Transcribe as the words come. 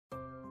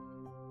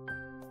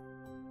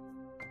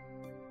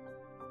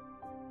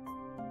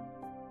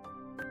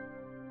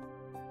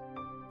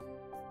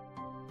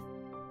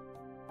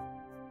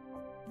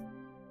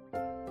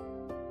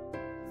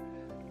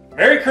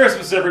Merry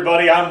Christmas,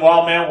 everybody. I'm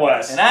Wildman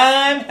Wess. And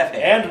I'm Jefe.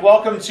 And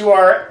welcome to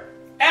our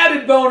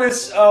added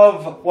bonus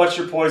of What's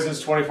Your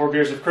Poison's 24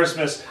 Beers of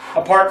Christmas.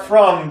 Apart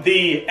from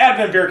the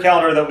Advent beer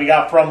calendar that we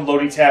got from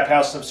Lodi Tap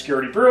House and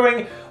Obscurity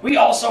Brewing, we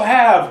also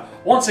have,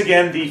 once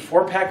again, the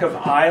 4-pack of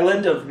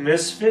Island of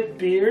Misfit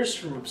Beers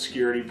from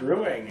Obscurity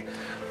Brewing.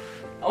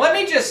 Let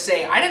me just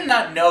say, I did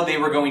not know they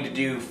were going to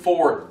do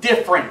 4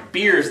 different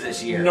beers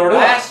this year. Nor did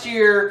I. Last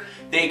year,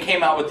 they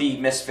came out with the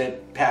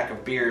Misfit pack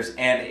of beers,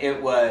 and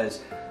it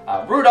was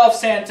Rudolph,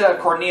 Santa,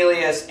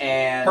 Cornelius,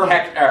 and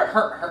Hermes.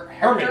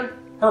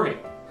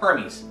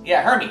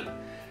 Yeah, Hermes.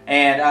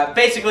 And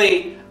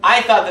basically,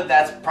 I thought that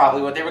that's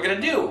probably what they were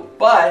going to do.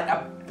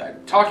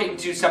 But talking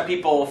to some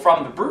people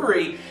from the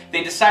brewery,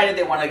 they decided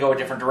they wanted to go a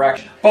different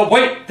direction. But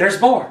wait, there's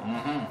more.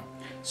 Mm-hmm.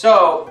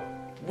 So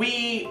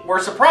we were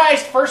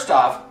surprised, first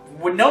off,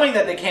 knowing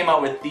that they came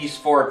out with these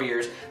 4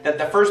 beers, that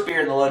the first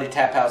beer in the Lodi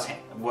Tap House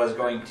was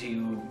going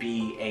to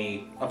be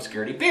a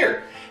Obscurity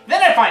beer.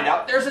 Then I find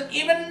out there's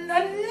even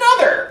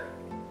another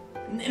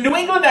New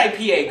England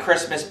IPA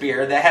Christmas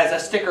beer that has a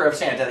sticker of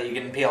Santa that you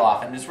can peel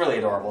off, and it's really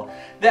adorable.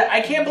 That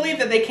I can't believe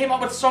that they came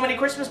up with so many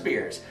Christmas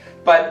beers.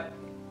 But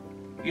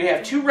you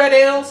have 2 red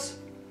ales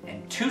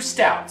and 2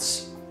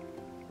 stouts.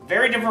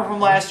 Very different from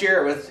last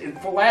year.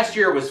 Last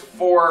year it was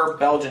 4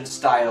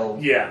 Belgian-style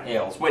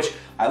ales, which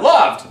I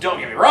loved. Don't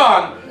get me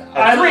wrong.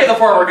 3 of the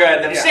 4 were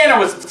good. Then Santa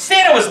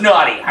was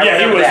naughty.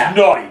 He was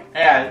naughty.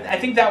 Yeah, I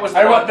think that was.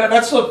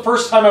 That's the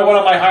first time I went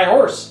on my high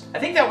horse. I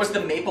think that was the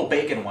maple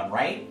bacon one,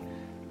 right?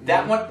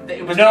 That one.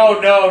 It was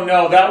no.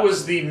 That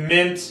was the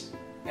mint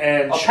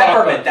and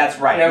peppermint. That's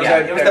right. Yeah,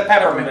 it was the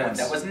peppermint one.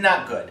 That was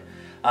not good.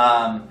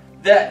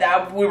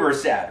 That we were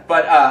sad,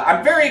 but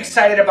I'm very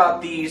excited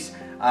about these.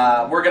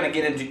 We're going to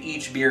get into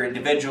each beer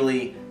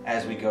individually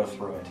as we go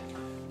through it.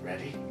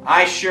 Ready?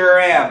 I sure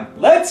am.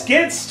 Let's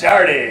get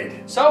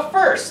started. So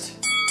first,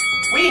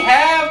 we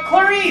have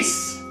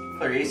Claryce.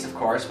 Claryce, of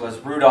course, was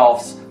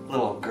Rudolph's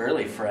little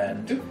girly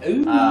friend.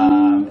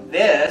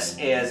 This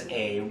is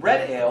a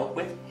red ale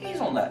with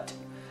hazelnut.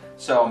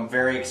 So I'm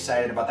very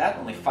excited about that.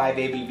 Only 5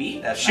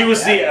 ABV. She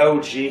was the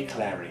OG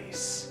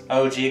Claryce.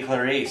 OG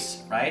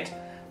Claryce, right?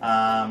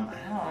 I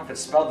don't know if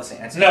it's spelled the same.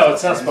 No,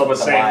 it's not spelled the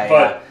same,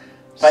 but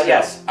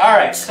yes. All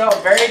right, so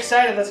very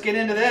excited. Let's get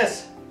into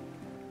this.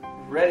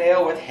 Red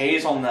ale with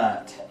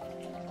hazelnut.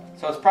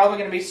 So it's probably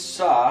going to be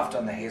soft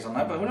on the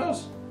hazelnut, but who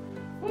knows?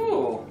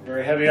 Ooh.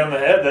 Very heavy on the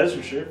head, that's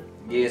for sure.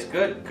 Yes,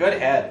 good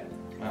head.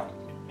 Oh,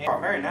 yeah,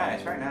 very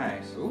nice, very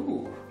nice.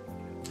 Ooh.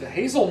 The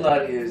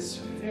hazelnut is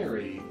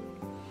very...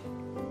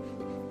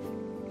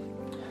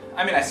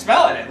 I mean, I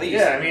smell it at least.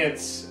 Yeah, I mean,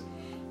 it's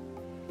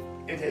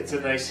a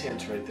nice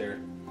hint right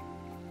there.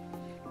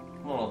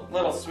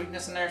 Little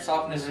sweetness in there,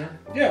 softness.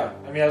 Mm-hmm. Yeah,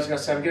 I mean, I was gonna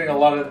say I'm getting a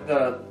lot of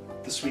the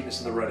sweetness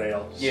of the red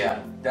ale. So.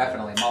 Yeah,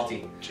 definitely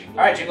malty. All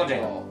right, jingle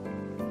jangle.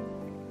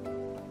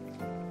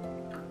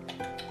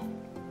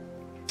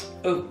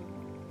 Ooh.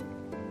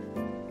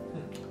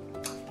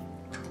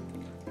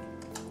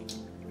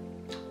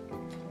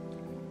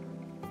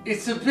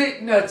 It's a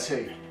bit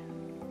nutty.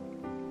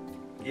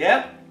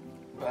 Yeah,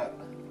 but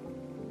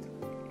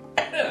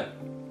I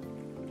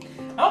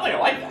don't think I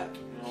like that.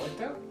 You don't like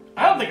that?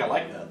 I don't think I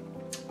like that.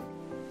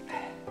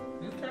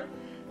 Okay.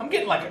 I'm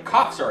getting like a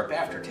cough syrup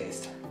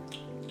aftertaste.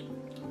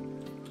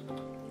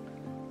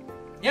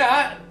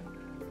 Yeah,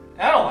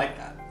 I don't like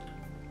that.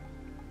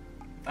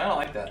 I don't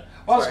like that.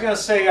 Well, I was gonna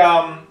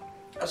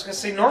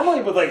say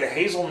normally with like a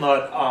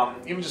hazelnut,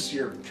 even just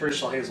your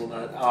traditional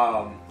hazelnut,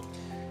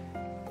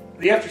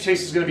 the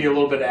aftertaste is gonna be a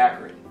little bit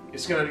acrid.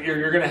 It's gonna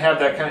you're gonna have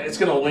that kind of, it's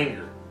gonna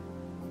linger.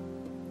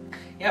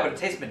 Yeah, but it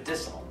tastes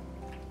medicinal.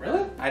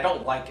 Really? I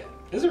don't like it.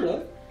 Is it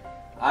really?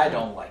 I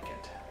don't like it.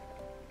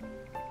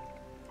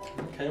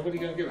 Okay, what are you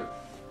gonna give it?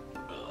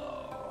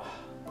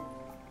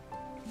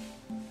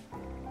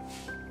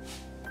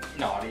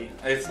 Naughty.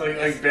 It's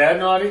like bad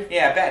naughty?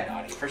 Yeah, bad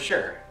naughty for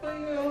sure. Oh,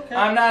 yeah, okay.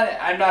 I'm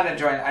not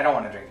enjoying. I don't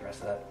want to drink the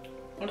rest of that.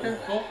 Okay,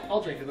 well,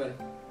 I'll drink it then.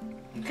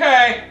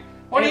 Okay.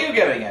 What are you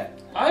giving it?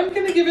 I'm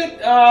gonna give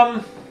it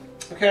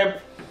okay.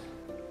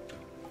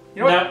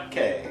 You know what?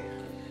 Okay.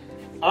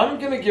 I'm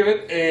gonna give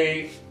it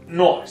a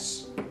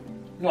nice.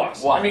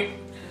 Nice. Why? I mean,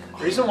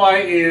 the reason why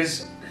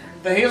is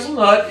the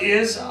hazelnut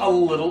is a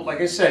little,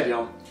 like I said,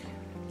 a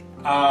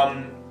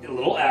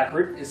little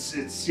acrid. It's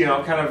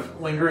kind of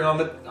lingering on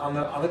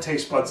the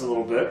taste buds a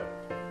little bit.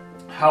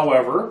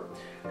 However,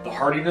 the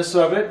heartiness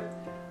of it,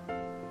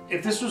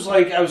 if this was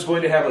like I was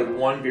going to have like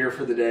 1 beer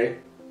for the day,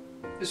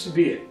 this would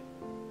be it.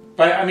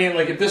 But I mean,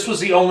 like if this was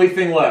the only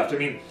thing left, I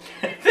mean,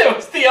 that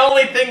was the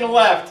only thing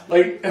left.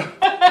 Like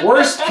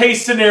worst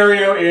case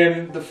scenario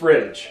in the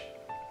fridge.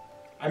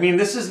 I mean,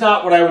 this is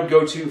not what I would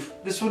go to.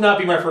 This would not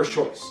be my first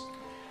choice.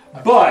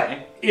 Okay.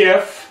 But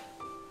if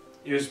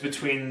it was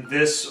between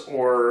this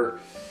or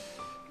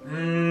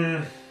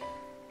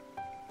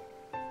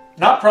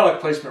not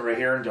product placement right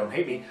here, and don't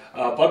hate me,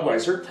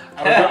 Budweiser,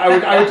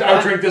 I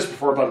would drink this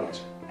before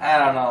Budweiser. I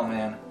don't know,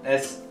 man.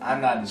 I'm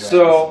not enjoying this.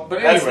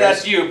 But anyways,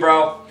 that's you,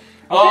 bro.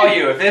 Oh,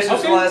 you. If this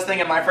was the last thing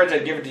in my fridge,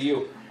 I'd give it to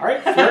you. All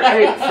right,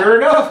 fair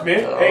enough,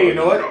 man. Hey, you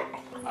know what?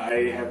 I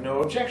have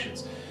no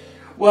objections.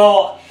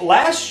 Well,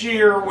 last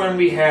year when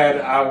we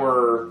had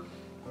our...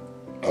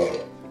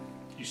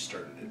 You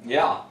started it.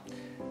 Yeah.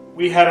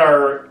 We had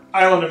our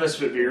Island of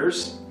Misfit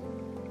Beers.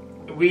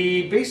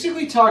 We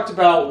basically talked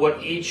about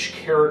what each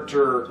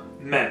character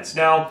meant.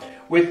 Now,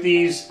 with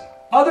these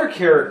other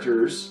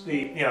characters,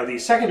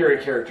 these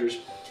secondary characters,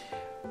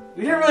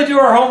 we didn't really do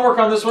our homework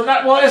on this one.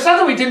 It's not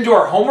that we didn't do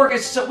our homework.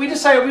 It's we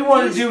decided we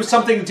wanted to do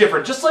something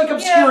different, just like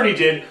Obscurity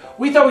did.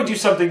 We thought we'd do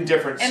something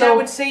different. And I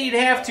would say you'd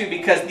have to,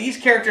 because these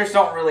characters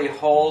don't really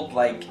hold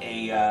like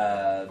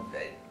a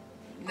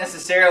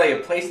necessarily a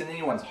place in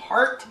anyone's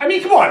heart. I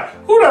mean, come on,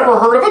 who'd ever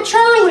heard of a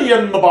Charlie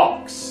in the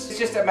box? It's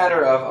just a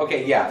matter of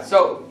okay, yeah.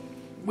 So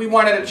we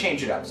wanted to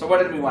change it up. So what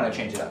did we want to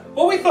change it up?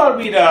 Well, we thought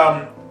we'd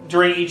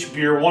during each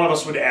beer, one of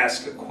us would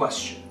ask a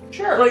question.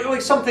 Sure.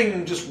 Like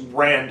something just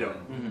random.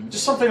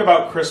 Just something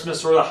about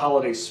Christmas or the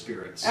holiday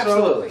spirits.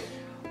 Absolutely.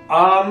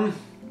 So,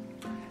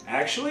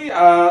 actually,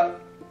 I'll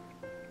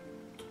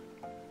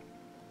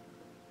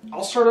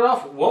start it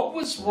off. What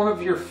was one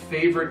of your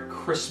favorite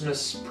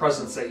Christmas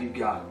presents that you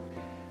got?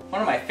 One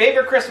of my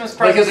favorite Christmas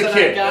presents as a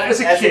kid. As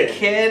a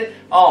kid?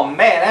 Oh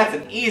man, that's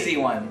an easy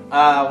one.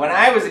 When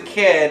I was a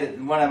kid,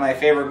 one of my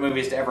favorite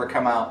movies to ever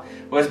come out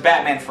was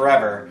Batman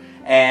Forever.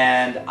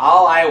 And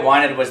all I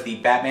wanted was the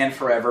Batman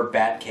Forever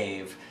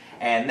Batcave.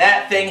 And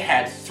that thing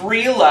had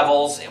 3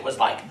 levels. It was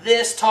like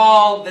this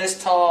tall,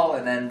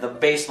 and then the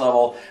base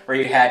level where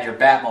you had your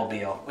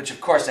Batmobile, which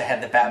of course I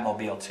had the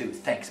Batmobile too.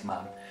 Thanks,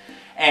 Mom.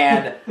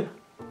 And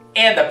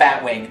and the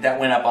Batwing that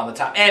went up on the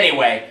top.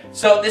 Anyway,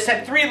 so this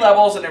had 3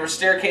 levels, and there were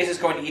staircases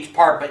going to each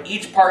part, but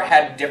each part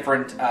had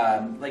different,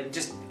 like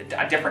just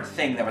a different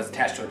thing that was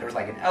attached to it. There was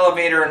like an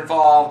elevator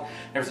involved.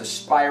 There was a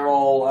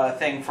spiral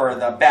thing for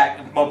the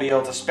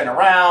Batmobile to spin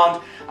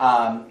around.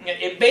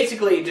 It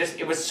basically just,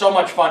 it was so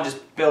much fun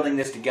just building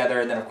this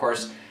together. And then of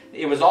course,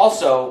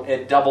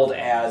 it doubled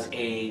as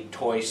a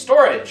toy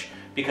storage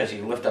because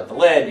you lift up the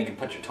lid and you can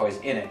put your toys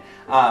in it.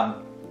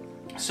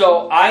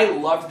 So I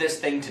loved this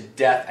thing to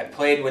death. I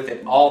played with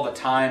it all the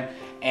time,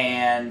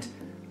 and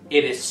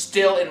it is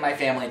still in my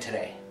family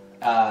today.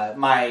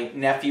 My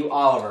nephew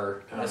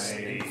Oliver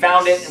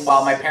found it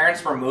while my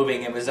parents were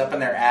moving. It was up in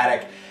their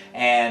attic,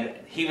 and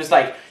he was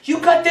like, "You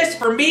got this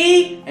for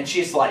me?" And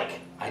she's like,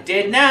 "I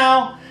did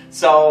now."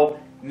 So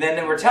then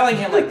they were telling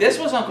him, like, this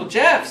was Uncle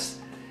Jeff's.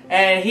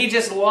 And he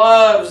just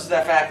loves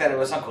the fact that it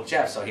was Uncle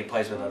Jeff, so he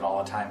plays with it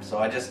all the time. So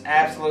I just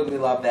absolutely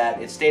love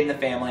that. It stayed in the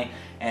family,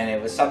 and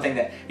it was something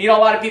that, a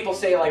lot of people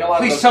say, like, a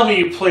lot Please tell me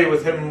you play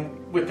with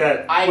him with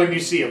that when you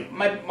see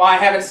him. I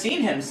haven't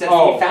seen him since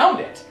he found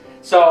it.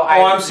 So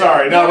I'm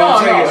sorry. No,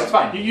 it's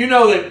fine. You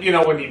know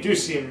that, when you do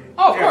see him,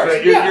 of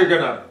course, you're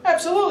gonna...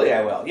 Absolutely,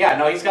 I will. Yeah,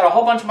 no, he's got a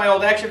whole bunch of my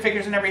old action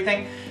figures and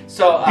everything.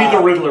 So be the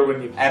Riddler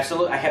when you...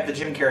 Absolutely. I have the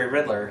Jim Carrey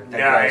Riddler that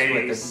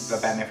goes with the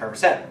Batman Forever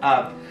set.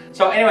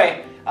 So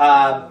anyway...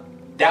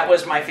 that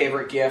was my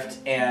favorite gift,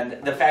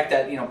 and the fact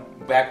that,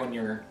 back when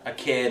you're a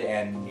kid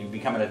and you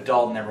become an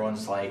adult and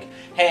everyone's like,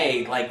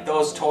 hey, like,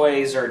 those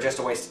toys are just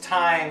a waste of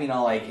time,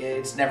 like,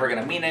 it's never going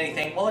to mean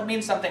anything. Well, it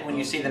means something when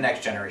you see the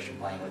next generation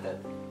playing with it.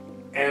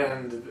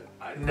 And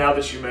now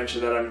that you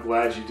mentioned that, I'm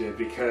glad you did,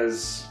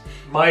 because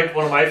one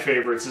of my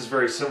favorites is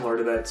very similar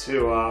to that,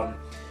 too. I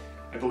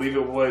believe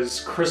it was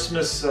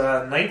Christmas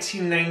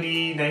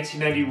 1990,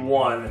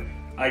 1991.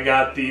 I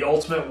got the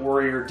Ultimate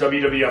Warrior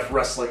WWF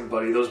Wrestling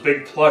Buddy, those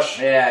big plush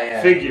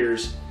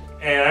figures.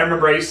 And I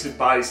remember I used to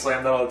body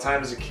slam that all the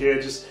time as a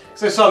kid, just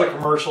because I saw the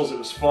commercials, it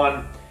was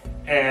fun.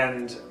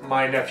 And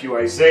my nephew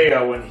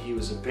Isaiah, when he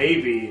was a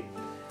baby,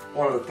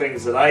 one of the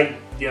things that I,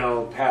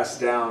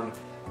 passed down,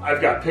 I've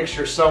got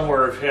pictures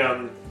somewhere of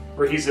him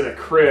where he's in a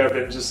crib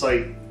and just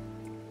like,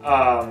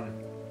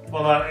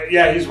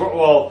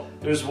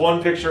 there's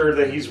one picture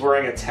that he's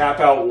wearing a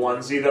tap-out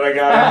onesie that I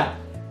got him.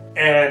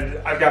 And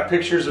I've got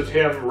pictures of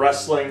him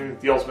wrestling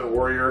the Ultimate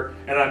Warrior,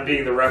 and I'm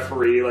being the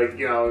referee, like,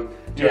 doing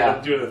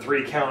the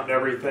 3 count and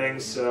everything.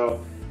 So,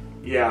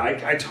 yeah,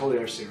 I totally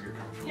understand where you're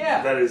coming from.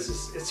 Yeah. That is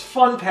just, it's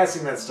fun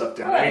passing that stuff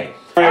down. Right.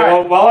 All right,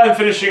 well, while I'm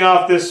finishing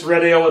off this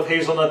red ale with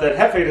hazelnut that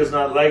Jefe does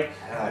not like,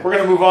 we're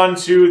going to move on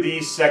to the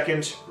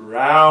second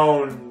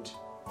round.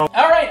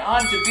 All right,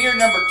 on to beer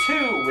number 2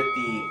 with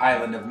the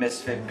Island of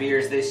Misfit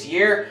Beers this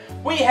year.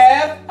 We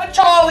have a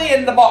Charlie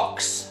in the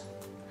Box.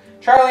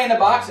 Charlie in the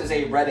Box is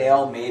a red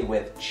ale made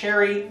with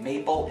cherry,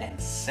 maple, and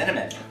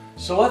cinnamon.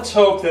 So let's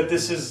hope that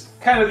this is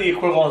kind of the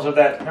equivalent of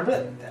that. Remember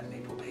that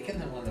maple bacon,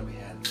 the one that we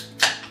had?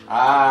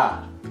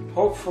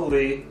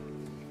 Hopefully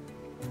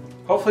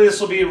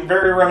this will be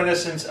very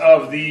reminiscent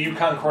of the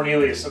Yukon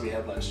Cornelius that we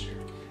had last year.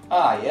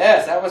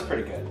 Yes, that was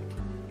pretty good.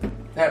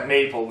 That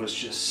maple was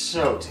just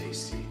so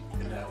tasty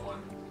in that one.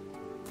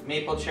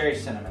 Maple, cherry,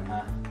 cinnamon,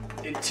 huh?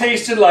 It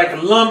tasted like a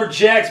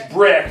lumberjack's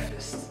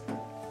breakfast.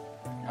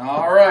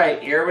 All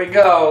right, here we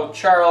go.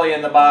 Charlie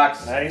in the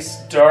Box.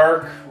 Nice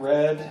dark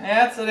red.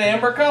 That's an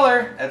amber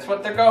color. That's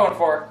what they're going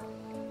for.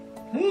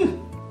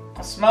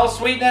 It smells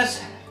sweetness.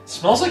 It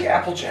smells like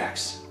Apple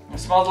Jacks. It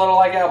smells a little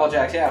like Apple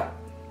Jacks, yeah.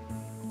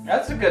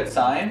 That's a good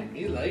sign.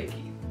 Me like it.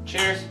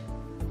 Cheers.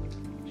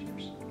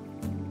 Cheers.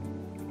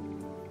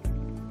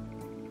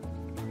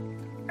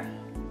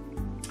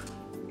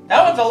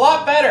 That one's a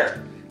lot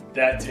better.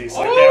 That tastes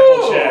like Ooh.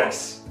 apple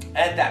jacks.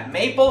 And that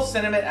maple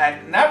cinnamon,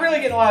 I'm not really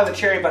getting a lot of the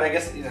cherry, but I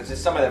guess there's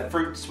just some of the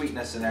fruit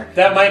sweetness in there.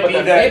 That might but be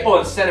the that maple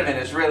and cinnamon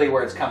is really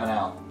where it's coming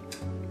out.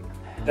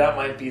 That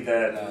might be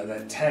that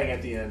that tang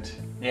at the end.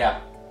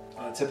 Yeah.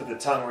 On the tip of the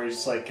tongue where you're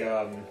just like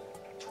the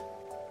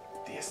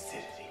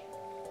acidity.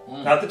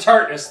 Not the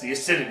tartness, the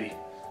acidity.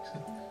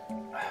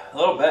 A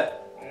little bit.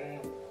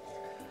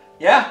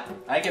 Yeah,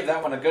 I give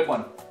that one a good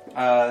one.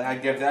 I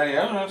give that,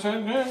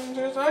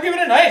 I'll give it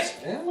a nice.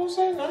 Yeah, I'm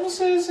gonna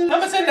say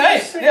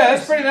Nice. Yeah,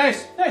 that's pretty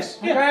nice.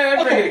 Nice. Yeah,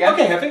 I'd drink it again.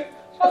 Okay, happy.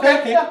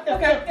 Okay,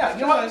 yeah.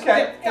 You know what?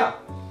 Okay, yeah.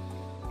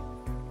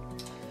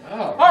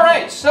 Oh. All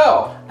right,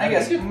 so I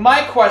guess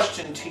my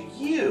question to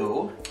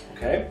you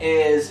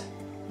is,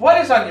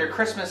 what is on your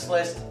Christmas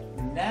list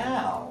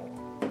now?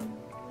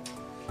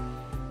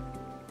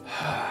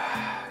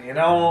 You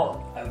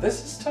know,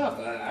 this is tough.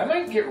 I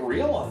might get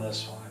real on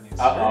this one.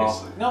 I mean,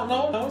 seriously.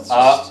 No. It's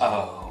just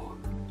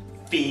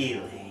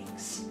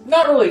feelings.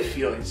 Not really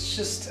feelings. It's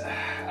just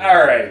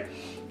all right.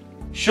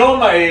 Showing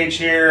my age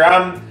here.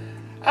 I'm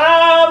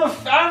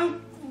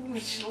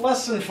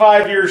less than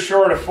 5 years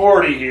short of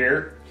 40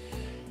 here.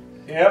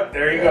 Yep,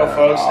 there you go,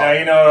 folks. Now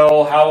you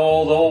know how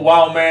old old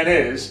Wild Man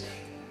is.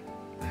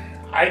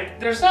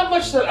 There's not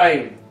much that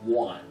I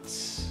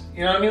want.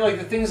 You know what I mean? Like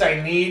the things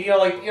I need. You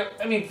know,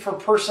 I mean, for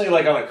personally,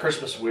 like on a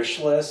Christmas wish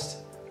list.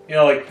 You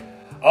know, like,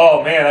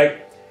 oh man, I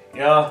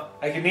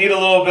could need a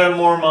little bit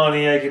more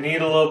money. I could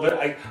need a little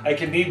bit. I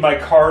could need my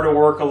car to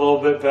work a little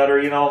bit better.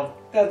 You know,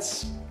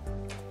 that's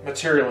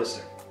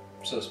materialistic,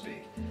 so to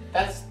speak.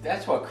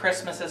 That's what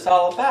Christmas is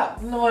all about.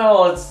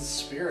 Well, it's the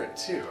spirit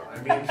too. I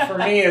mean, for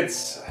me,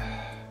 it's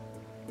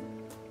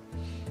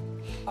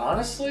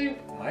honestly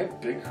my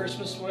big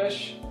Christmas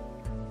wish.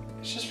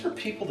 It's just for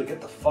people to get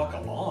the fuck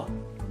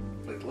along.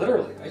 Like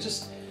literally,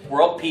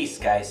 world peace,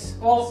 guys.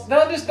 Well,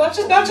 not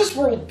just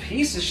world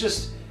peace. It's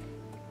just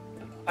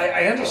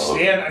I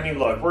understand. I mean,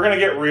 look, we're gonna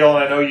get real,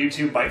 and I know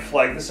YouTube might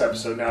flag this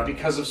episode now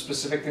because of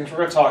specific things we're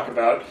gonna talk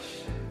about.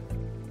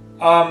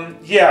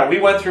 Yeah, we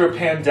went through a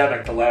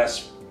pandemic the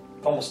last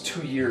almost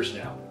 2 years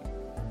now,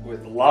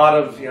 with a lot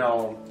of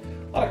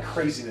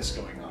craziness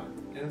going on,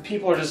 and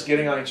people are just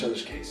getting on each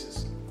other's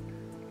cases.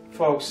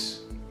 Folks,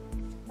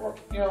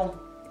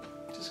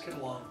 just get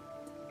along.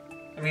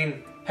 I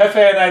mean, Jefe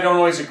and I don't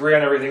always agree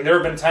on everything. There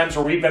have been times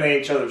where we've been at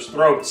each other's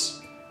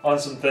throats on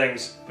some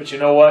things, but you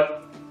know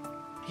what?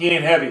 He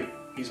ain't heavy.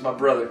 He's my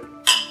brother,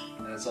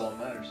 and that's all that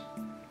matters.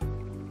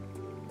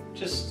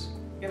 Just,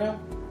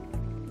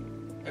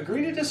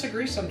 agree to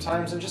disagree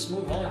sometimes and just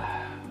move on.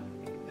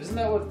 Isn't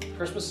that what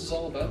Christmas is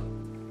all about?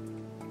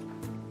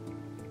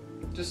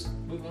 Just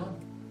move on.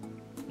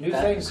 New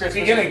things. Christmas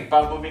Beginning. is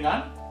about moving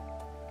on?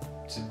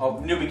 Oh,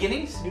 new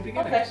beginnings? New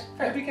beginnings.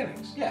 Okay, New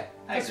beginnings. Yeah,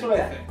 That's agree what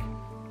with I that. think.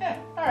 Yeah,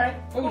 alright.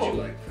 What would you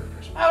like for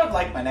Christmas? I would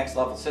like my next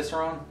level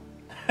Cicerone.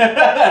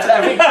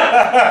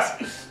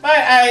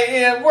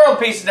 World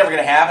peace is never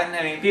going to happen.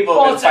 I mean, people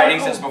have been fighting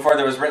since before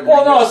there was written.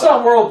 Well, no, it's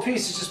not world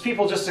peace. It's just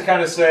people just to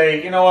kind of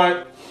say, you know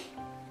what,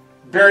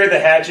 bury the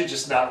hatchet,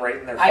 just not right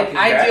in their fucking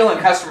back. I deal in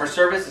customer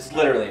service. It's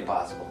literally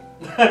impossible.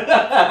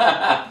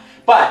 But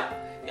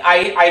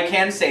I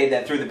can say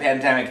that through the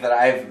pandemic that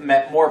I've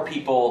met more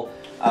people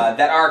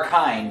that are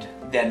kind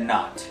than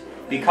not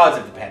because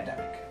of the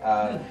pandemic.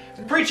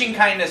 Preaching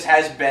kindness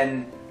has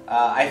been,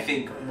 I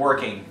think,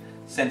 working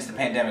since the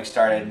pandemic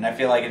started, and I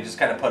feel like it just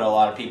kind of put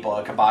a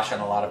kibosh on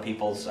a lot of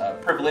people's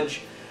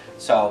privilege.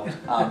 So,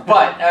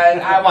 but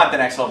I want the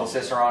next level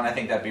Cicerone. I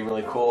think that'd be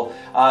really cool.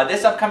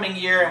 This upcoming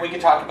year, and we could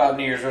talk about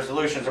New Year's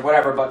resolutions or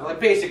whatever, but like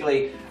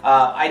basically,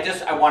 I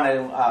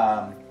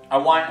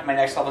want my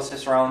next level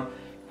Cicerone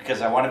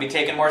because I want to be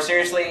taken more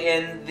seriously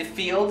in the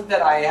field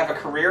that I have a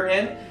career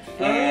in,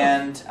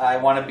 and I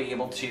want to be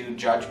able to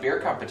judge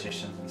beer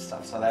competitions and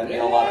stuff. So that'd be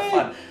a lot of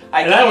fun.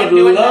 I would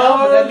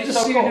love to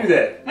see you do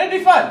that. That'd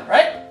be fun,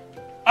 right?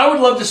 I would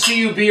love to see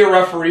you be a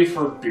referee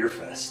for Beer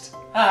Fest.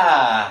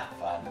 Ah,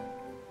 fun.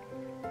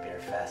 Beer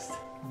Fest.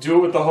 Do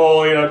it with the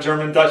whole,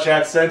 German Dutch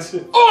accent.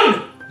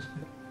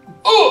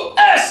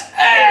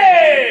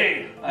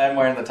 USA! I'm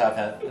wearing the top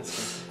hat.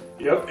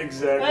 Yep,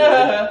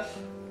 exactly.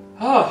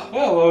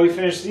 Well, we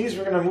finished these.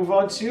 We're going to move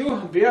on to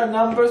beer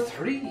number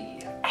 3.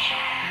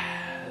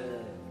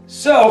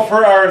 So,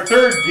 for our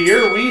third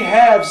beer, we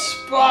have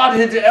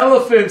Spotted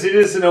Elephant. It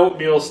is an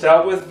oatmeal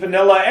stout with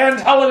vanilla and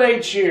holiday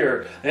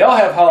cheer. They all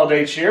have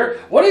holiday cheer.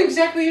 What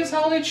exactly is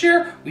holiday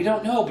cheer? We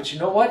don't know, but you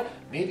know what?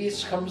 Maybe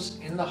it comes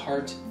in the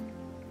heart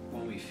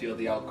when we feel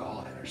the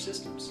alcohol in our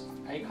systems.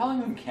 Are you calling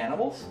them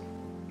cannibals?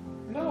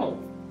 No.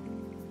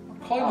 I'm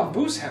calling them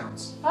booze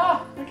hounds.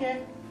 Ah,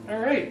 okay. All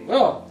right,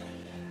 well.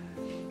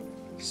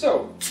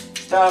 So.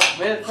 Stout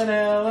with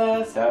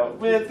vanilla, stout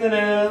with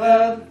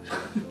vanilla.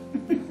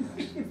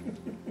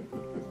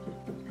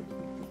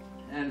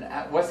 And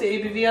what's the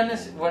ABV on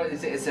this? What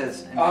is it? It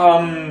says.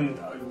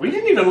 We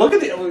didn't even look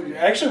at the.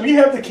 Actually, we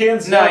have the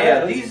cans. No,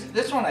 yeah.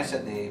 This one I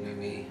said the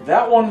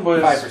That one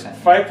was 5%.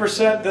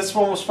 5%. This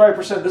one was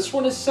 5%. This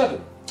one is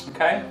 7.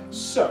 Okay.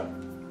 So.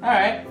 All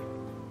right.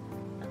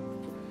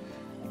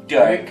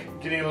 Dirk.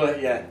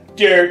 Yeah.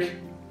 Dirk.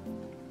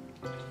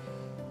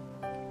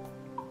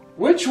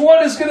 Which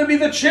one is going to be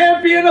the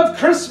champion of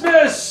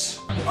Christmas?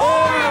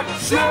 I am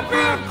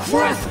Champion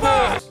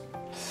Christmas!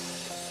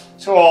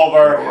 To all of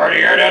our... Right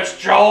here, that's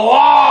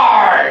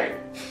July!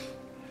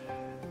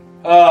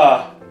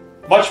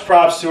 Much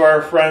props to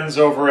our friends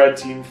over at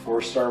Team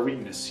 4-Star. We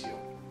miss you.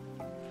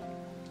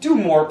 Do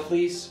more,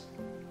 please.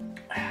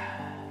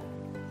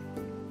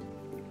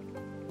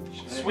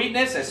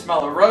 Sweetness, I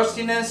smell the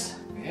roastiness.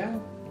 Yeah.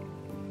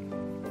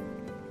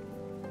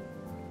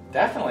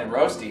 Definitely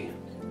roasty.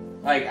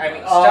 Like, I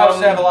mean, stouts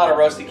have a lot of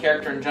roasty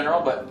character in general,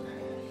 but...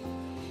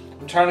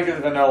 I'm trying to get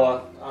the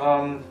vanilla.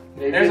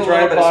 Maybe there's a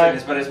little bit of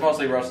sweetness, but it's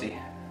mostly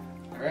roasty.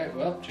 Alright,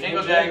 well,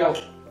 Jingle jangle.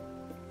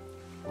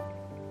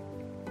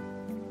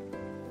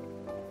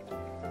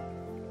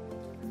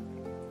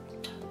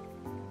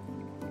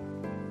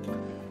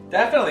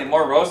 Definitely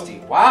more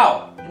roasty.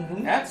 Wow.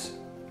 That's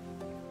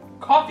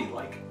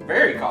coffee-like.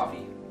 Very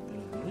coffee.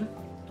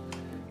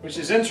 Which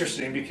is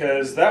interesting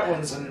because that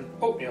one's an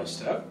oatmeal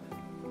stout.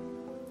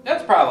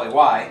 That's probably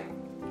why.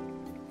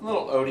 A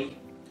little oaty.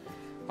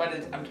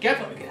 But I'm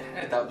definitely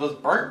getting those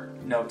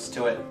burnt notes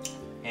to it.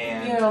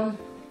 And yeah.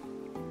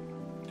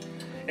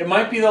 It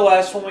might be the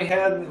last one we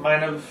had. It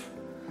might have...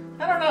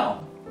 I don't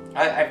know.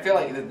 I feel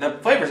like the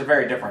flavors are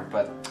very different,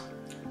 but...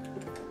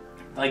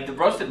 Like the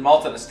roasted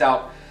malt and the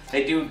stout,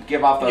 they do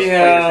give off those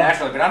flavors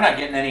naturally, but I'm not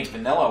getting any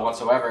vanilla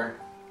whatsoever.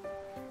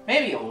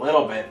 Maybe a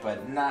little bit,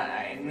 but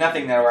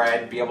nothing that where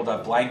I'd be able to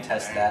blind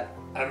test that.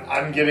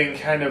 I'm getting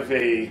kind of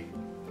a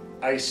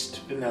iced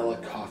vanilla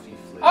coffee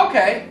flavor.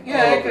 Okay,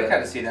 yeah, I could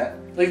kind of see that.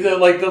 Like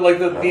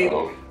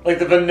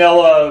the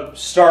vanilla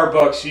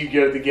Starbucks you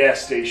get at the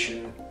gas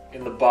station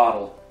in the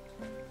bottle,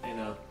 you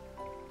know.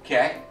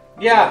 Okay.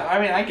 Yeah, I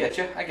mean, I get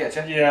you.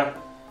 Yeah.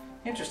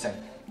 Interesting.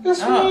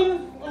 This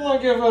one, I'm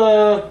gonna give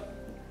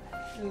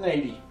an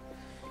 80.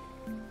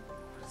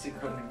 Is it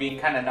being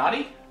kind of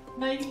naughty?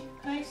 90?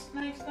 Nice.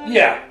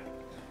 Yeah.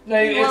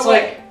 It's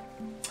like,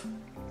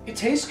 it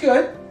tastes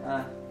good,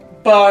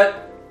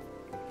 but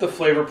the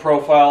flavor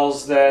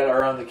profiles that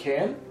are on the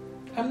can,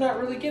 I'm not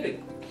really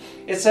getting.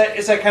 It's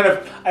a kind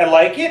of, I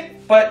like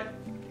it, but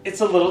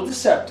it's a little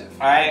deceptive.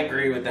 I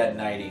agree with that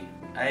 90.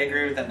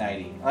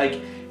 Like,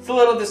 it's a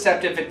little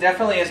deceptive. It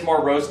definitely is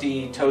more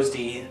roasty,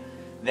 toasty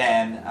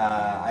than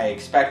I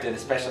expected,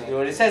 especially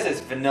when it says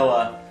it's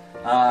vanilla.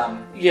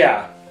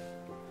 Yeah.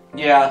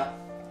 Yeah,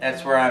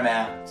 that's where I'm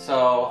at.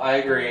 So, I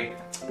agree.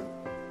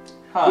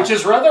 Huh. Which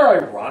is rather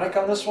ironic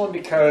on this one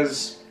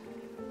because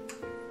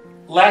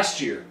last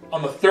year,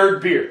 on the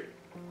third beer,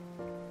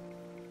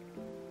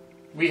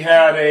 we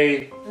had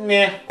a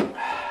meh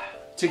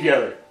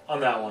together on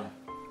that one.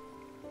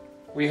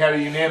 We had a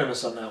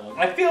unanimous on that one.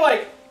 I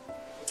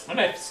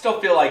still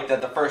feel like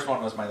that the first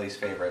one was my least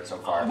favorite so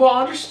far. Well,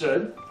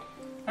 understood.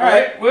 All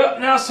right. Well,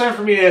 now it's time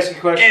for me to ask you a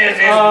question. Yes,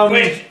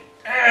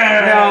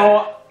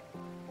 now,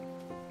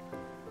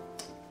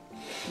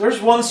 there's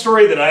one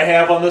story that I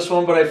have on this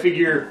one, but I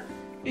figure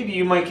maybe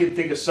you might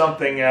think of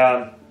something.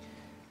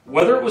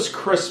 Whether it was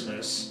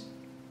Christmas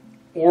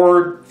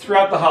or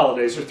throughout the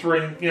holidays or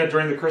during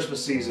the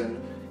Christmas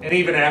season and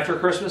even after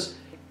Christmas,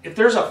 if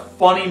there's a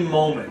funny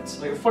moment,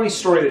 like a funny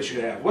story that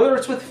you have, whether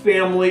it's with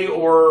family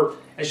or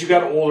as you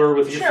got older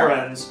with your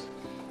friends,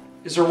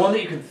 is there one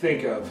that you can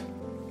think of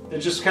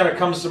that just kind of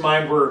comes to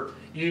mind where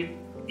you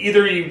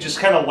just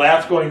kind of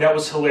laughed going, that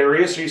was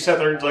hilarious, or you sat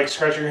there like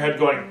scratching your head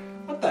going,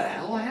 what the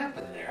hell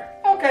happened there?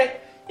 Okay.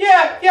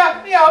 Yeah,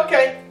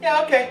 okay.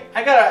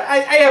 I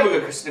have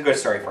a good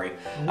story for you.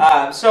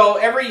 Mm-hmm. So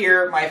every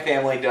year my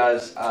family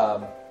does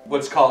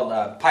what's called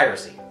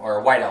piracy,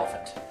 or white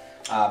elephant.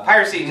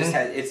 Piracy just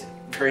has it's a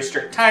very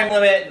strict time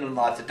limit and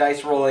lots of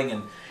dice rolling,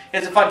 and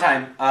it's a fun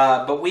time.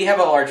 But we have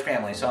a large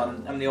family, so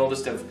I'm the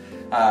oldest of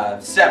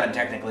 7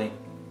 technically,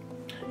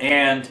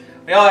 and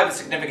we all have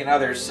significant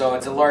others, so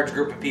it's a large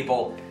group of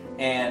people,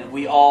 and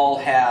we all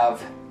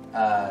have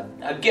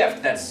a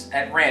gift that's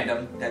at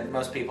random that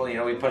most people,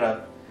 we put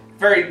a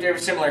very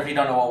similar. If you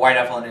don't know what white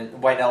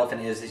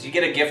elephant is you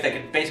get a gift that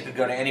could basically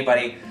go to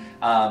anybody,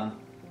 and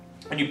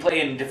you play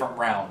in different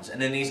rounds.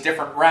 And in these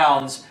different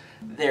rounds,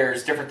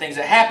 there's different things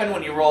that happen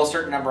when you roll a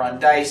certain number on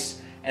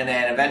dice, and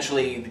then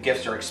eventually the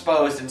gifts are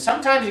exposed. And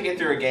sometimes you get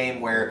through a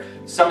game where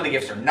some of the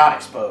gifts are not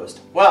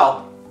exposed.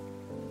 Well,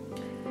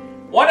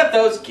 one of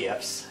those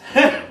gifts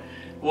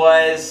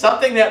was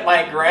something that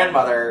my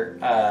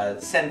grandmother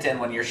sent in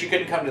one year. She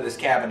couldn't come to this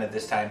cabin at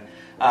this time,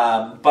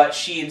 but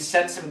she had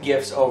sent some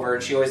gifts over,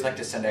 and she always liked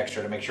to send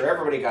extra to make sure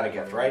everybody got a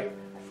gift, right?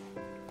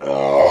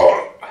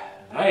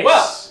 Nice.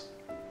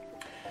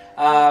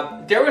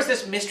 Well, there was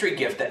this mystery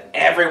gift that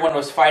everyone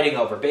was fighting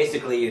over.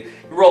 Basically, you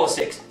roll a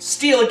 6,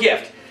 steal a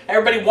gift.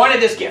 Everybody wanted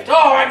this gift.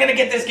 Oh, I'm going to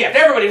get this gift.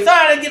 Everybody was,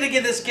 I'm going to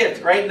get this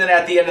gift, right? And then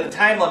at the end of the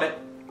time limit,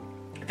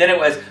 then it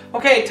was,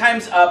 okay,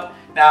 time's up.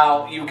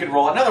 Now you can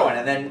roll another one.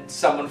 And then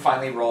someone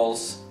finally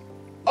rolls,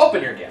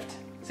 open your gift.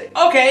 Say,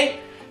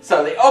 okay,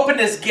 So they opened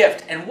this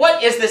gift, and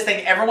what is this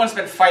thing everyone's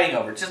been fighting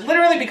over? Just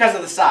literally because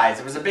of the size.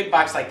 It was a big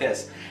box like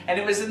this. And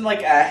it was in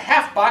like a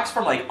half box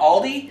from like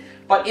Aldi,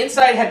 but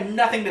inside had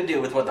nothing to do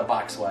with what the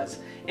box was.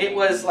 It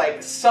was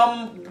like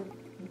some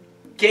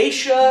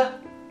geisha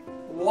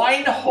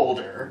wine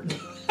holder.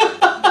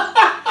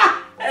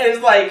 And it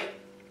was like,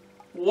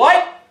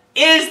 what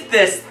is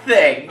this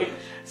thing?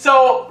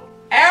 So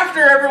after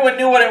everyone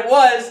knew what it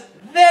was,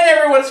 then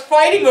everyone's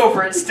fighting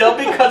over it still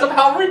because of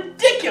how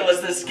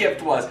ridiculous this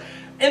gift was.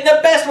 In the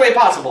best way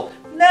possible.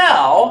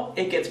 Now,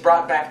 it gets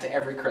brought back to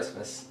every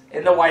Christmas.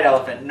 In the white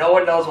elephant. No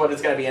one knows what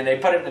it's going to be, and they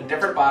put it in a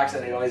different box,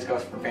 and it always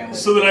goes for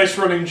families. So the nice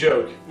running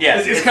joke.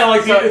 Yes. It's kind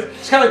of like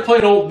it's kind of like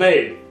playing Old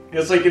Maid.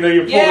 It's like, you know,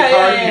 you pull the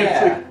card and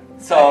it's like...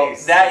 So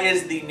nice. that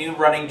is the new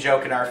running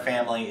joke in our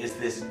family, is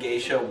this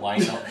geisha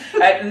wine.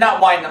 Not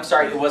wine, I'm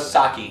sorry, it was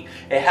sake.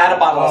 It had a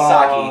bottle of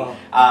sake.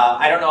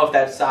 I don't know if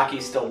that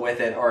sake's still with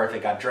it or if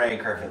it got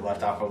drank or if it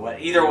left off.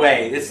 But either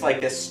way, it's like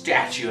this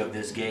statue of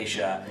this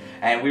geisha.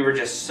 And we were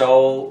just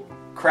so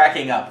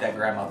cracking up that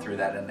Grandma threw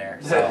that in there.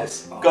 So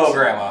Awesome. Go,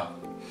 Grandma.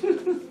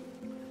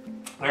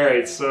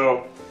 Alright,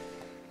 so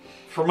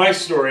for my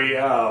story,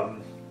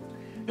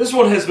 this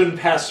one has been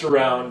passed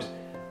around.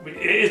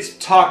 It's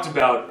talked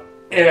about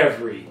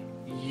every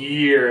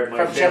year at my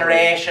From family.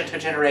 generation to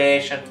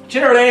generation.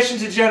 Generation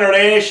to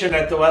generation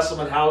at the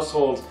Wesselman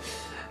household.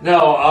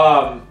 No,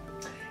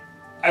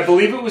 I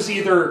believe it was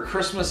either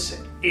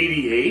Christmas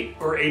 88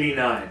 or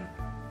 89.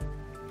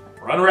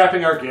 We're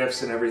unwrapping our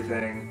gifts and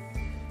everything.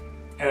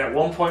 And at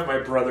one point my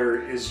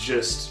brother is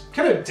just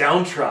kind of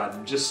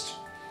downtrodden.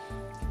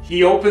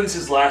 He opens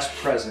his last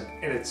present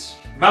and it's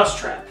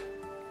Mousetrap.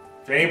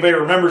 If anybody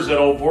remembers that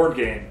old board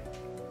game,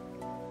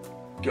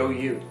 go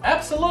you.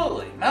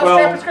 Absolutely.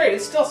 Mousetrap is great.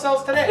 It still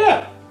sells today.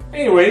 Yeah.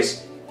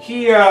 Anyways,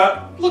 he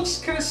looks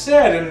kind of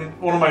sad, and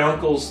one of my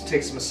uncles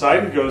takes him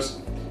aside and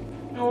goes,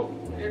 "No,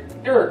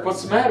 Eric,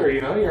 what's the matter? You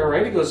know, you all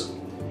right?" He goes,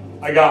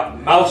 "I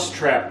got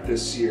Mousetrap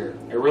this year.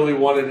 I really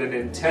wanted a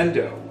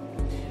Nintendo."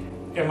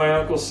 And my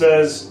uncle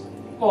says,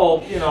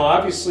 "Well, you know,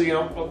 obviously, you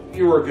know,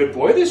 you were a good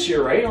boy this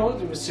year, right? You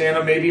know,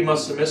 Santa maybe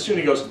must have missed you."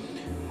 And he goes,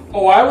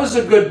 "Oh, I was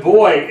a good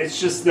boy. It's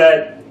just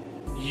that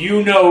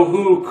you know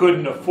who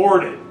couldn't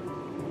afford it."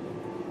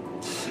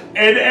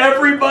 And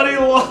everybody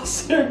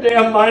lost their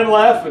damn mind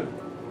laughing.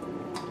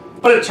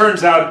 But it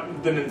turns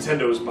out the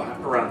Nintendo was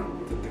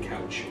around the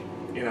couch.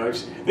 You know,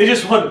 they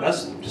just wanted to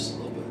mess with him just a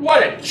little bit.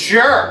 What a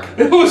jerk!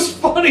 It was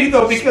funny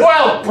though because...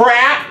 Spoiled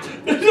brat!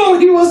 No,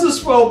 he was a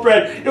spoiled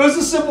brat. It was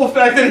the simple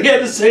fact that he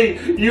had to say,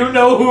 "You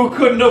know who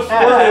couldn't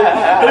afford it."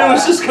 And it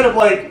was just kind of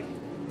like...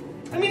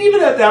 I mean,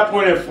 even at that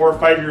point at 4 or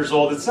 5 years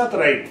old, it's not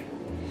that I'm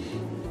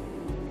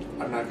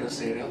not going to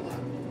say it out loud.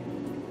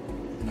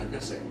 I'm not going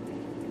to say it.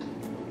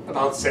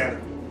 About Santa.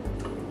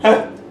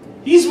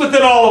 He's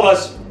within all of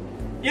us.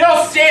 You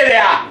don't say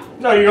that!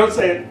 No, you don't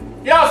say it.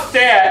 You don't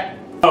say it!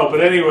 Oh,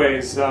 but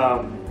anyways,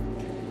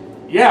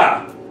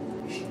 yeah,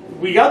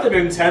 we got the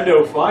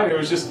Nintendo fine. It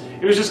was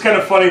just kind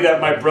of funny that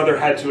my brother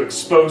had to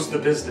expose the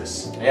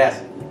business.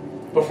 Yes.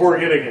 Before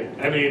getting it.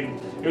 I mean,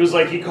 it was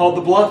like he called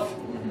the bluff,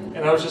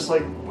 and I was just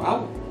like,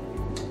 wow,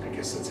 I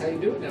guess that's how you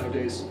do it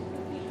nowadays.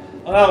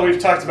 Well, now that we've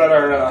talked about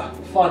our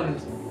fun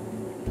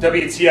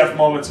WTF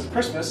moments of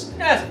Christmas,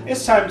 Yes.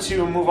 it's time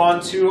to move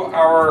on to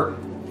our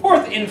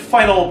fourth and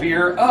final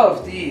beer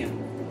of the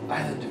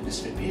Island of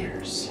Misfit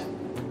Beers.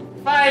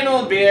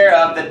 Final beer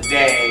of the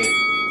day.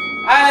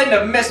 Island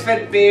of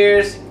Misfit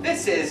Beers.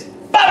 This is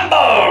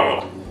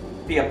Bumble!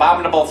 The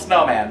abominable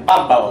snowman.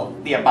 Bumble.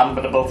 The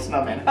abominable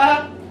snowman.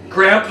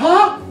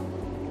 Grandpa?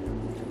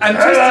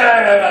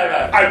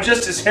 I'm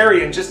just as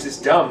hairy and just as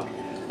dumb.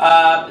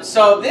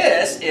 So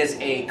this is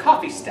a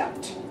coffee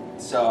stout.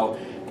 So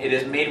it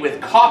is made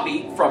with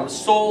coffee from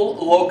Sol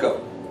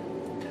Loco.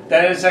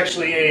 That is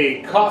actually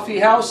a coffee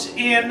house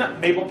in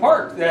Maple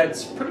Park.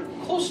 That's pretty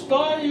close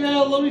by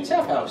Lodi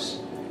Tap House.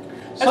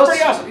 That's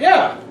pretty awesome.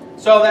 Yeah.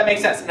 So that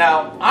makes sense.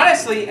 Now,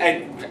 honestly,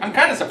 I'm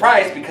kind of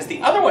surprised because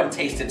the other one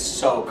tasted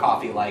so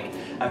coffee-like.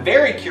 I'm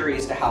very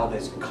curious to how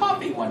this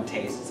coffee one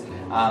tastes.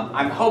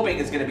 I'm hoping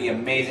it's going to be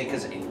amazing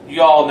because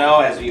you all know,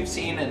 as you've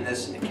seen in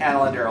this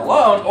calendar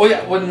alone. Oh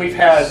yeah, when we've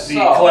had the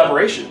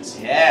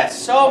collaborations. Yeah,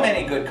 so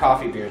many good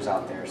coffee beers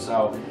out there.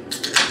 So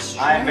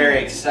I'm very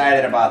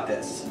excited about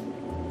this.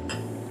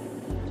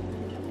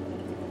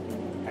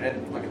 I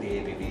didn't look at the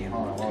ABV.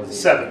 Hold on, what was it?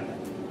 7.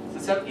 Is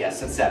it 7?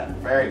 Yes, it's 7.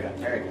 Very good,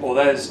 very good. Well,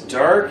 that is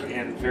dark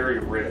and very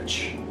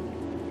rich.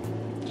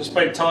 Just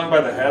by telling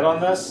by the head on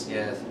this,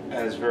 Yes.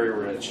 that is very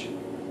rich.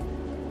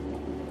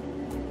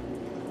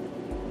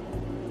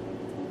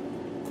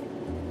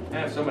 I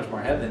have so much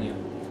more head than you.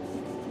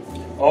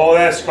 Oh,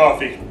 that's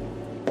coffee.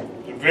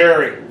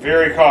 Very,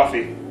 very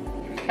coffee.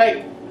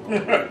 Okay.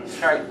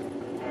 Alright.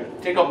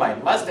 Tickle my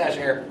mustache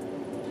hair.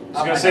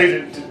 I was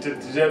going to say,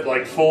 did it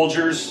like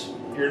Folgers?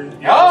 Your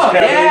Oh,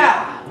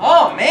 yeah!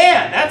 Oh,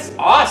 man, that's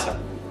awesome.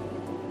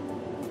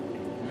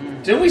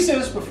 Didn't we say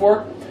this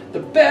before? The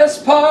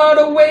best part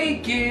of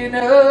waking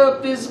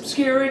up is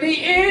obscurity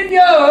in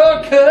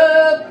your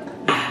cup.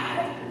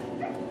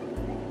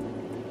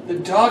 The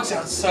dogs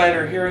outside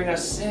are hearing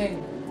us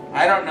sing.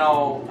 I don't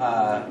know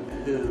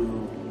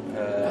who.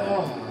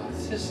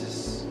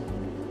 This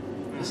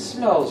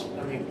smells.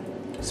 I mean,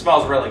 It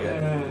smells really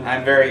good.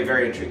 I'm very,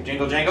 very intrigued.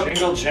 Jingle jangle?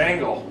 Jingle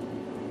jangle.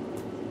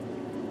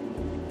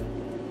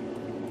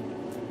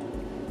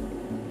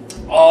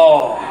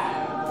 Oh,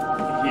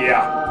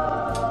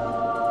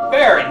 yeah.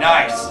 Very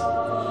nice.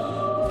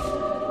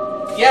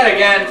 Yet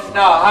again,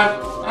 no,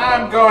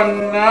 I'm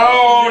going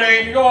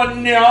naughty. You're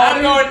going naughty.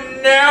 I'm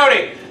going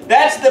naughty.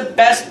 That's the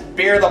best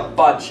beer of the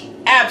bunch.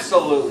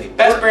 Absolutely.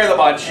 Best beer of the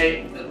bunch.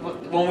 Hey,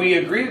 when we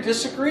agree to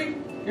disagree,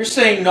 you're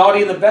saying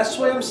naughty in the best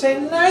way, I'm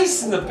saying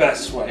nice in the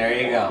best way.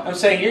 There you go. I'm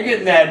saying you're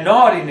getting that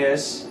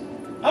naughtiness,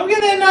 I'm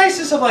getting that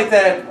niceness. I'm like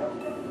that,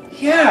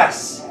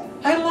 yes,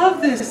 I love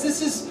this.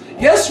 This is,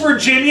 yes,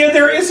 Virginia,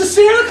 there is a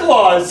Santa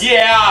Claus.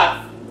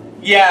 Yeah.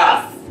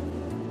 Yeah.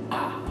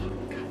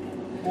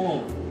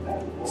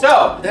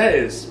 So, That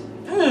is,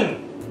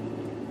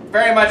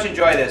 very much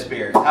enjoy this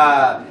beer.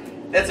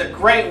 That's a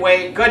great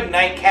way, good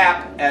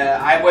nightcap.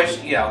 I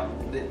wish, you know,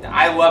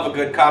 I love a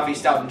good coffee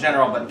stout in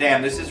general, but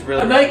damn, this is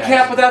really a nice.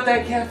 nightcap without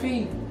that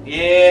caffeine.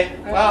 Yeah,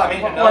 well, I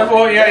mean,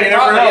 Well, yeah, you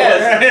never know.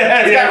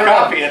 It's got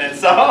coffee in it,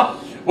 so.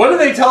 What do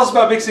they tell us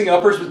about mixing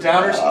uppers with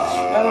downers?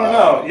 I don't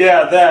know.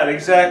 Yeah, that,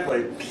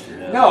 exactly.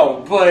 Yeah.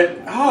 No,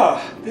 but,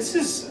 this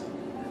is,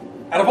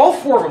 out of all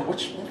four of them,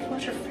 what's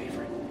your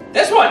favorite?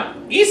 This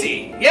one,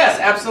 easy. Yes,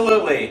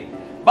 absolutely.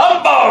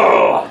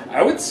 Bumble!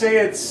 I would say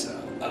it's,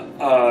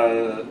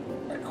 I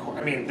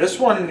mean, this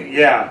one,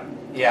 yeah.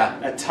 Yeah.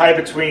 A tie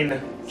between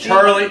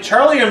Charlie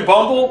and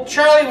Bumble.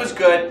 Charlie was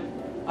good.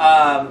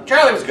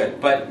 Charlie was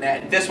good, but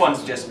this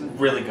one's just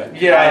really good.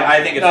 Yeah.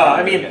 I think it's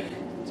really good.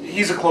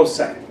 He's a close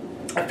second.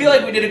 I feel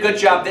like we did a good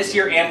job this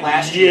year and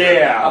last year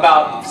Yeah.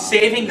 about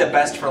saving the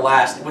best for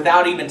last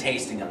without even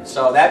tasting them.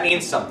 So that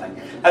means something.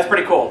 That's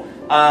pretty cool.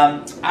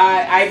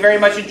 I very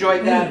much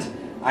enjoyed that.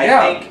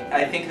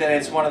 I think that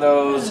it's one of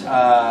those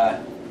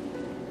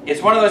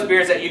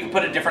beers that you can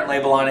put a different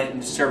label on it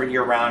and serve it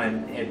year round,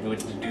 and it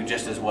would do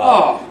just as well.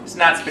 Oh. It's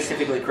not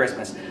specifically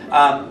Christmas.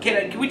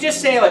 Can we just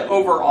say, like,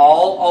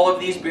 overall, all of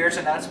these beers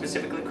are not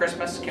specifically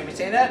Christmas? Can we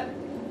say that?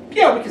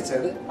 Yeah, we can say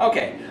that.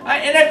 Okay.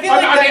 And I feel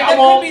like that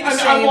could be the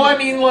same. I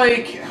mean,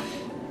 like,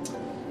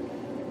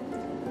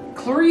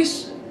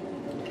 Claryce,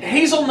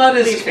 hazelnut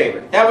is Least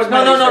favorite. That was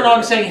my no. least favorite.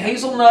 I'm saying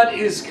hazelnut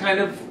is kind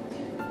of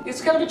a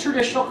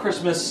traditional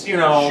Christmas, you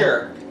know.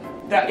 Sure.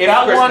 That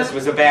Christmas one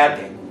was a bad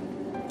thing.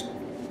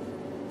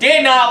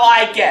 Did not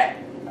like it.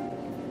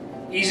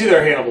 easy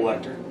there, Hannibal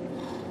Lecter.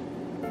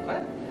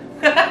 What?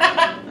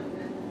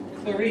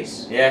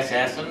 Claryce. Yes.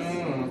 Yeah, Do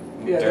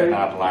they're-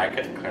 not like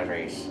it,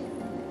 Clarice.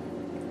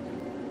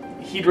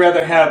 He'd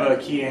rather have a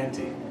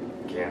Chianti.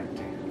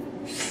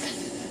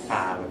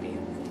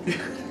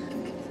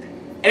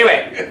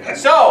 Anyway,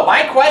 so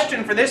my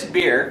question for this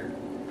beer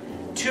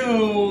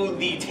to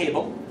the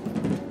table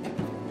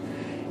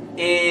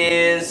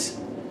is,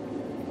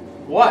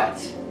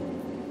 what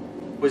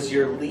was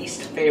your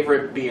least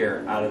favorite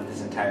beer out of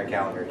this entire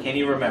calendar? Can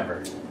you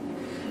remember?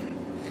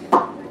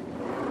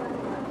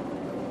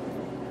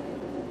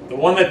 The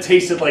one that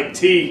tasted like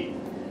tea.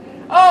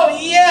 Oh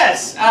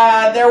yes,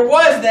 there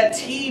was that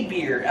tea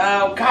beer.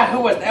 Oh God,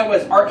 who was that?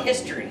 Was Art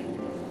History.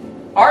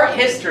 Art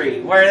History,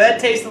 where that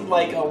tasted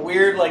like a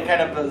weird, like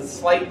kind of a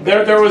slight.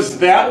 There was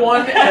that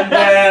one, and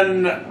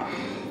then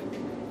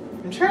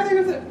I'm trying to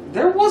think of that.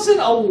 There wasn't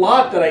a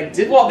lot that I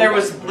did. Well, there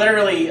was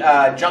literally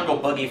Jungle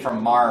Boogie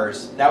from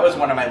Mars. That was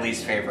one of my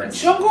least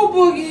favorites. Jungle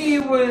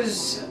Boogie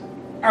was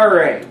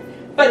alright,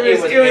 But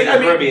it was made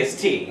of rubious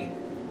tea.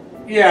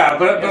 Yeah,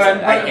 but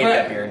I hate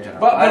that beer in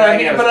general. But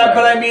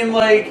I mean,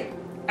 like,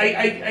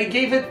 I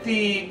gave it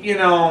the, you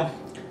know,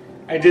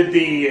 I did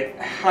the,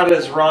 how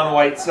does Ron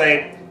White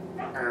say,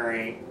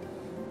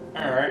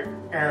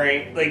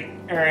 alright, like,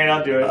 alright,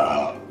 I'll do it.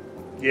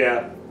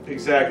 Yeah,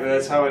 exactly,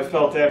 that's how I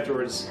felt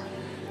afterwards.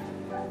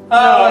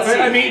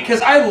 I mean,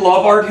 because I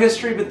love Art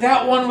History, but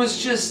that one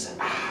was just,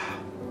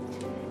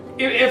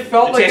 it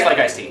felt It like... tastes like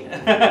iced tea.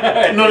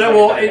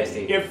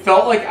 It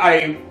felt like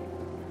I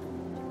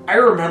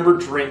remember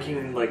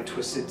drinking, like,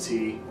 Twisted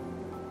Tea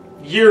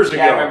years ago.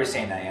 Yeah, I remember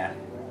saying that, yeah.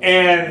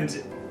 And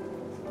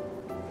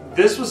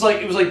this was like,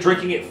 it was like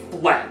drinking it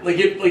flat.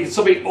 Like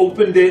somebody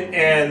opened it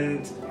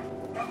and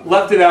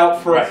left it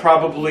out for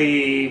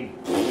probably,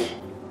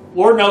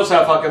 Lord knows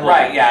how fucking long.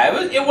 Right,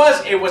 yeah.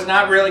 It was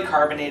not really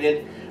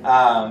carbonated.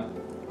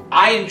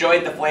 I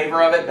enjoyed the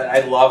flavor of it, but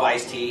I love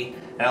iced tea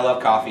and I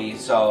love coffee,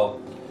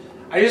 so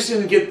I just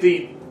didn't get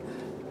the...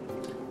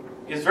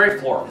 It's very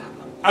floral.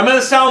 I'm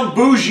gonna sound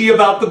bougie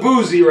about the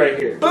boozy right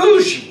here.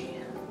 Bougie!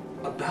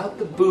 About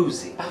the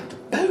boozy. About the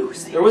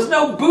boozy. There was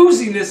no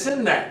booziness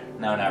in that.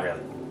 No, not really.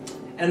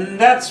 And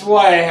that's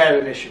why I had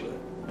an issue with it.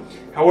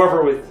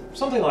 However, with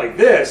something like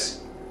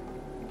this,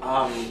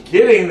 I'm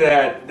getting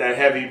that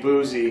heavy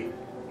boozy,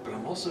 but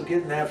I'm also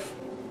getting that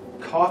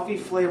coffee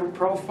flavor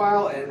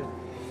profile, and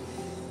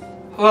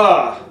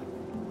by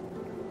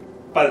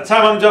the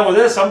time I'm done with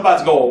this, I'm about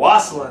to go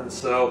wassailing,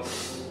 so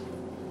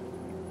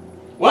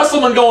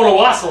Wesselman going to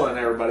wassailing,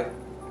 everybody.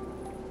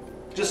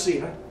 Just so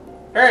you know.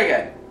 Very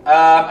good.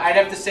 I'd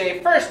have to say,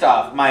 first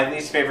off, my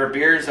least favorite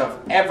beers of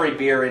every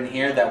beer in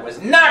here that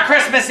was not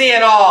Christmassy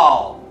at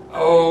all.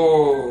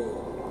 Oh.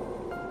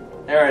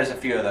 There is a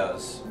few of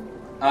those.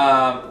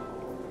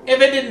 If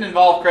it didn't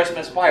involve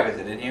Christmas, why was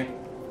it in here?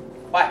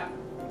 Why?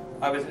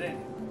 Why was it in here?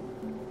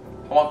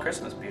 I want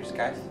Christmas beers,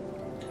 guys.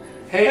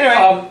 Hey,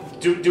 Anyway.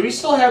 Do we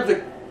still have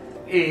the...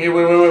 Hey,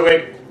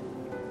 wait.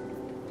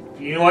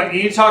 You know what?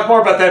 You need to talk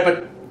more about that,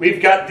 but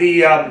we've got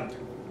the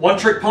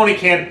one-trick pony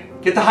can.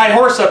 Get the high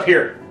horse up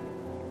here.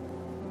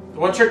 The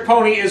one-trick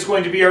pony is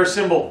going to be our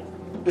symbol.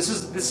 This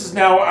is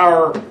now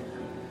our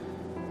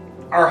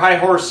high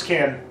horse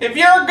can. If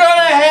you're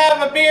gonna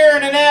have a beer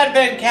in an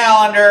advent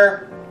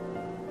calendar,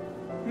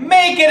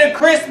 make it a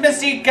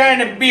Christmassy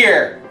kind of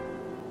beer.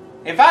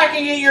 If I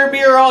can get your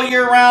beer all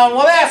year round,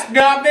 well, that's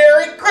not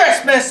very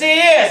Christmassy,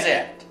 is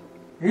it?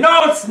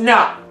 No, it's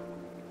not.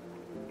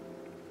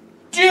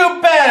 Do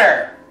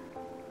better.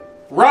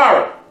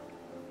 Rawr.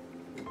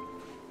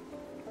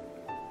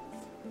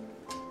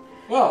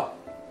 Well,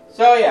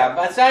 So yeah,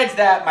 besides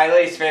that, my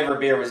least favorite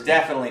beer was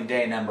definitely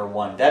day number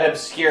 1. That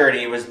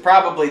Obscurity was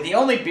probably the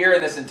only beer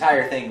in this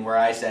entire thing where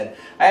I said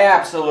I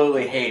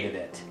absolutely hated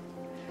it.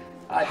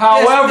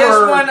 However,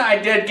 this one I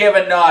did give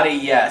a naughty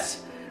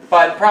yes,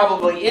 but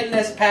probably in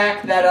this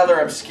pack, that other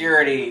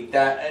Obscurity,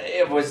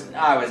 I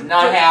was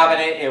not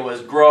having it. It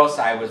was gross.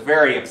 I was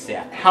very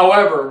upset.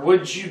 However,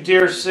 would you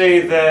dare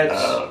say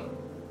that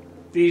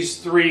these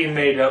 3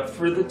 made up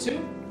for the 2?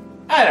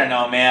 I don't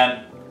know,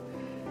 man.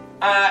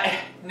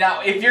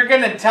 Now, if you're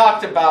gonna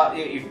talk about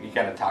a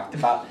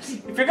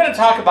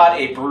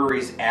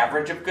brewery's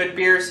average of good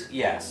beers,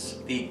 yes,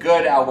 the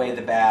good outweigh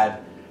the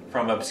bad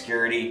from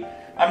Obscurity.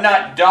 I'm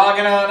not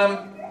dogging on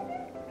them.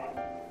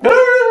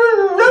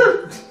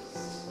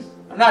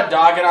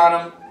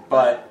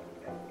 But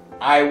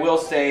I will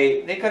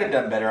say they could have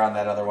done better on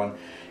that other one.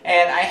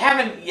 And I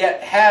haven't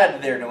yet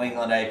had their New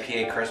England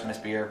IPA Christmas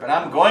beer, but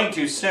I'm going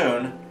to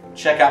soon.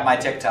 Check out my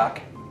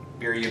TikTok,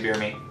 Beer You, Beer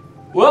Me.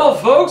 Well,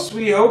 folks,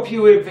 we hope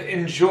you have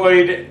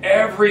enjoyed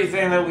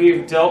everything that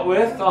we've dealt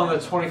with on the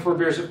 24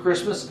 Beers of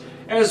Christmas,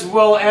 as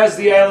well as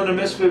the Island of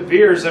Misfit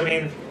Beers. I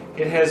mean,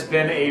 it has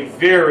been a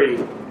very,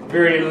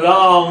 very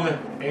long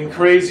and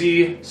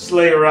crazy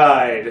sleigh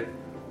ride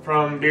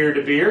from beer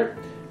to beer.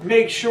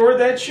 Make sure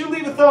that you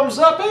leave a thumbs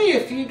up. Hey,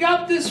 if you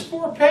got this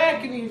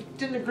 4-pack and you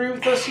didn't agree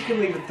with us, you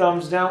can leave a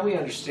thumbs down. We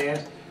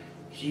understand.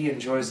 He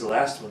enjoys the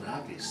last one,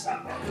 obviously.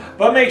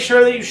 But make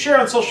sure that you share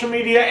on social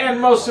media,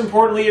 and most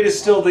importantly, it is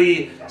still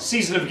the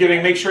season of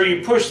giving. Make sure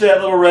you push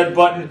that little red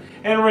button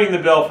and ring the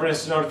bell for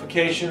instant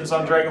notifications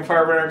on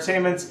Dragonfire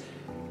Entertainment.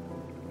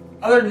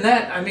 Other than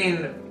that, I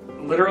mean,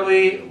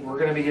 literally, we're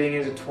going to be getting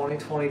into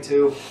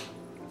 2022.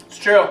 It's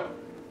true.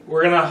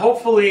 We're going to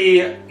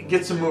hopefully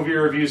get some movie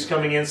reviews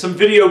coming in, some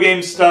video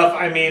game stuff.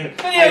 I mean,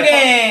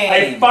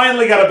 I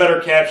finally got a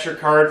better capture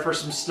card for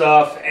some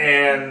stuff,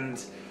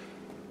 and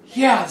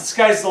yeah, the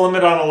sky's the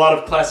limit on a lot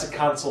of classic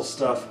console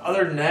stuff.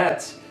 Other than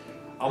that,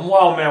 I'm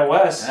Wild Man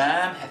Wess,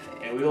 I'm Jefe.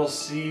 and we will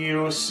see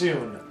you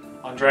soon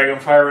on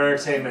Dragonfire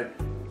Entertainment.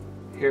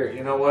 Here,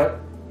 you know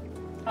what?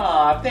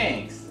 Aw,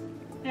 thanks.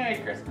 Merry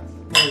Christmas.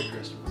 Merry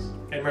Christmas.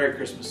 And Merry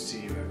Christmas to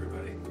you,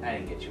 everybody. I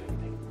didn't get you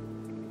anything.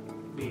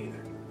 Me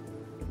either.